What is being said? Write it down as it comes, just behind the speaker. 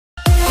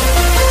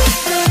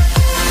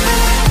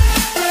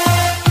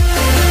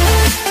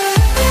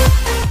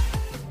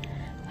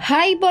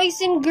Hi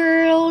boys and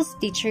girls,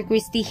 Teacher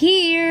Christy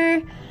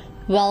here.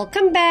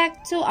 Welcome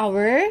back to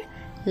our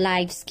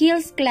life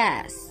skills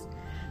class.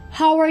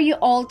 How are you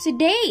all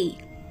today?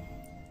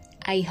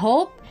 I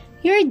hope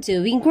you're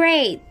doing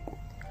great.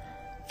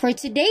 For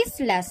today's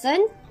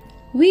lesson,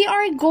 we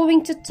are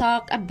going to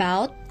talk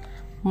about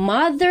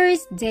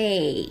Mother's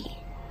Day.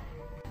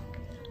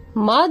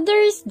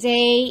 Mother's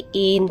Day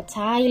in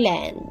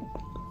Thailand.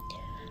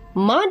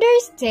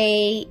 Mother's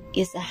Day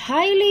is a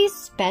highly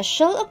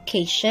special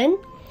occasion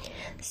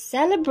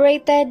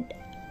celebrated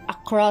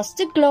across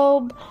the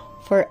globe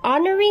for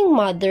honoring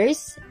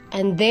mothers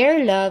and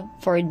their love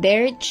for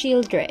their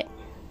children.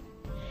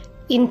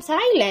 In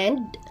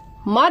Thailand,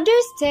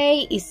 Mother's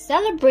Day is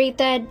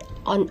celebrated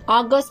on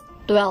August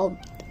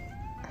 12th,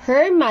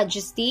 Her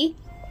Majesty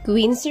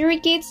Queen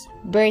Sirikit's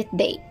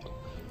birthday.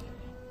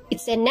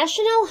 It's a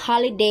national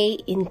holiday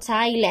in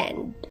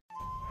Thailand.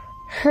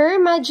 Her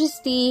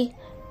Majesty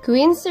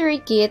Queen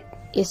Sirikit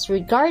is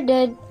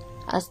regarded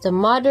as the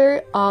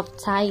mother of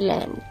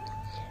Thailand.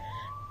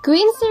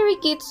 Queen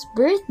Sirikit's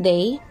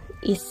birthday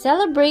is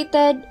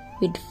celebrated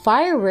with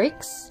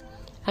fireworks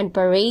and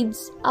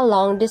parades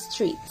along the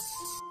streets.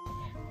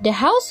 The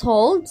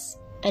households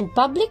and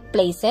public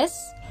places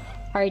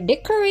are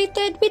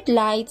decorated with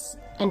lights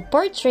and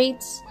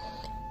portraits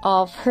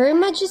of Her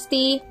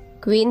Majesty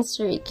Queen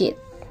Sirikit.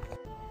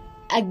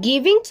 A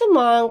giving to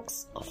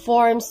monks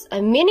forms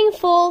a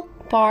meaningful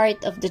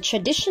part of the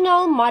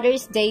traditional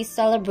Mother's Day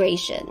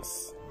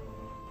celebrations.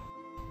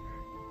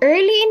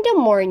 Early in the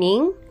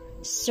morning,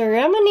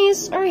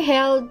 ceremonies are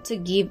held to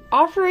give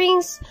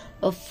offerings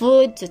of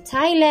food to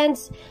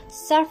Thailand's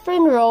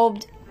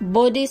saffron-robed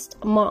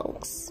Buddhist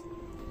monks.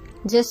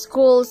 The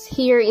schools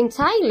here in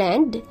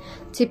Thailand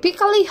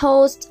typically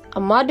host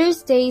a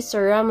Mother's Day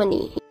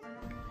ceremony.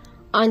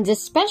 On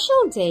this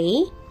special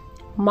day,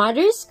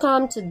 mothers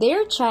come to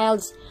their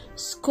child's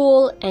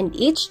school and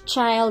each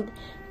child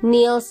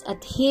kneels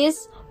at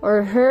his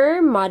or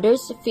her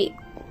mother's feet,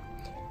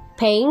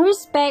 paying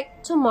respect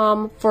to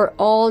mom for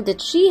all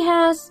that she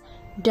has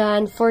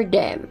done for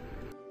them.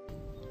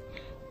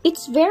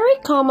 It's very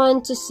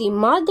common to see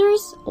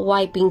mothers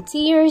wiping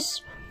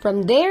tears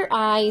from their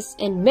eyes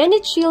and many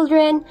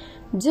children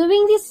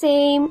doing the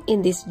same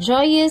in this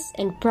joyous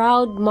and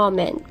proud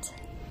moment.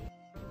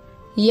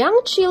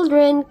 Young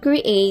children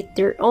create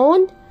their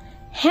own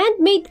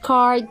handmade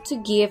card to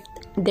gift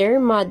their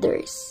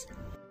mothers.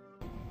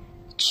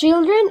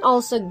 Children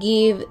also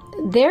give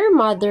their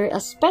mother a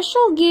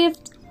special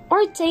gift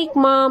or take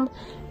mom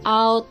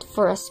out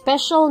for a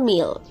special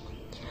meal.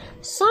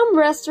 Some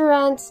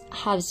restaurants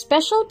have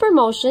special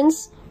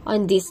promotions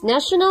on this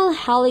national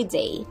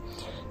holiday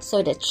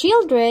so that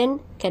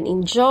children can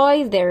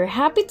enjoy their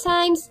happy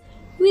times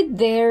with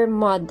their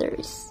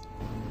mothers.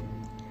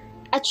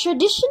 A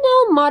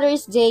traditional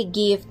Mother's Day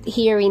gift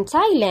here in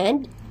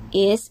Thailand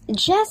is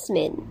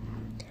jasmine,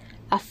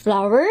 a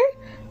flower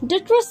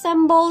that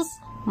resembles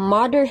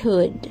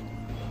motherhood.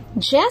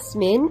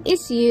 Jasmine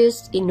is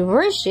used in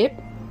worship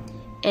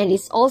and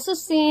is also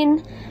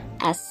seen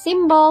as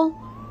symbol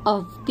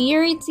of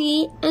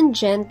purity and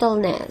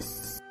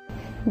gentleness.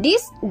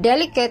 This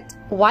delicate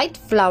white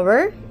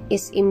flower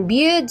is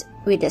imbued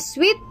with a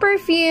sweet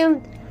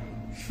perfumed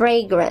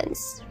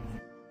fragrance.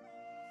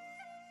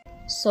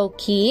 So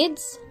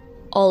kids,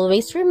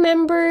 always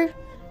remember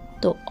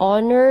to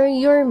honor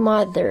your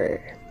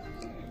mother,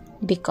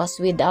 because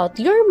without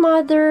your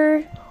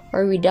mother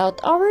or without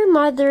our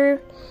mother,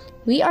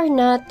 we are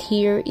not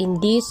here in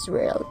this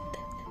world.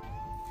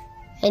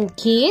 And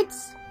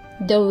kids,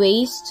 the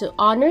ways to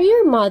honor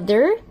your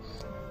mother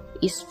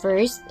is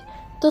first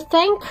to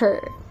thank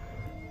her.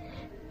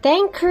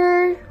 Thank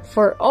her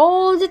for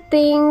all the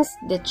things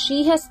that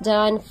she has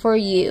done for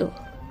you.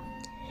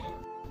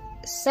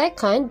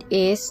 Second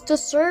is to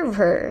serve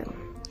her,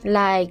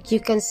 like you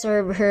can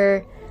serve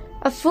her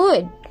a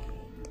food.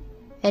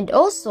 And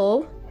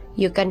also,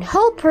 you can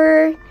help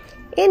her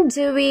in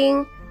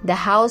doing the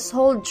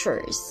household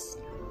chores.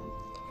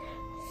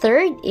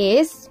 Third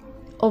is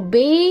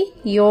obey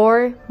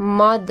your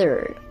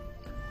mother.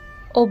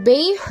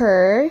 Obey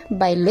her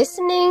by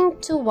listening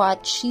to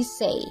what she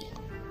say.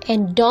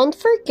 And don't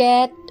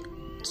forget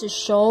to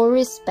show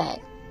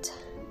respect.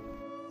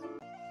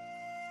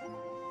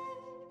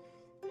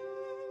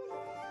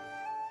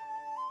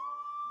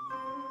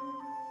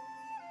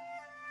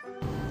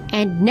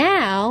 And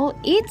now,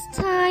 it's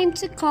time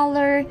to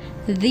color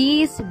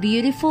these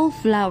beautiful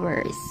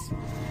flowers.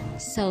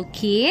 So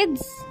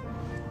kids,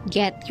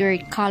 get your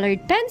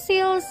colored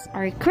pencils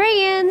or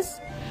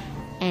crayons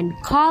and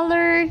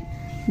color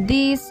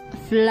these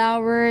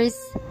flowers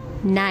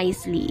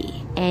nicely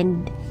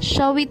and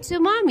show it to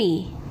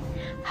mommy.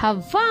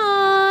 Have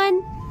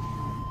fun!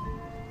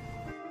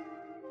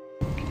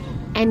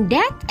 And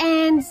that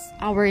ends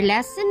our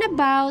lesson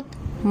about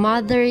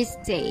Mother's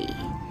Day.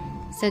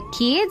 So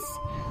kids,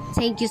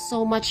 thank you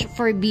so much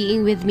for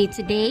being with me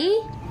today.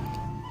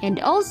 And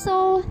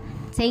also,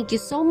 thank you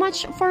so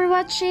much for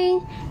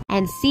watching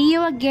and see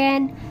you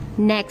again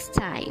next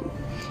time.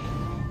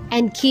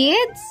 And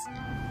kids,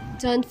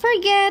 don't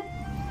forget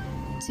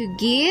to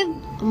give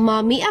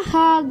mommy a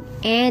hug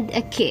and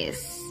a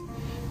kiss.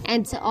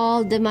 And to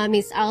all the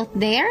mommies out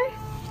there,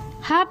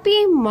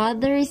 Happy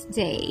Mother's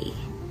Day.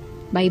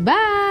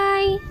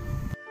 Bye-bye!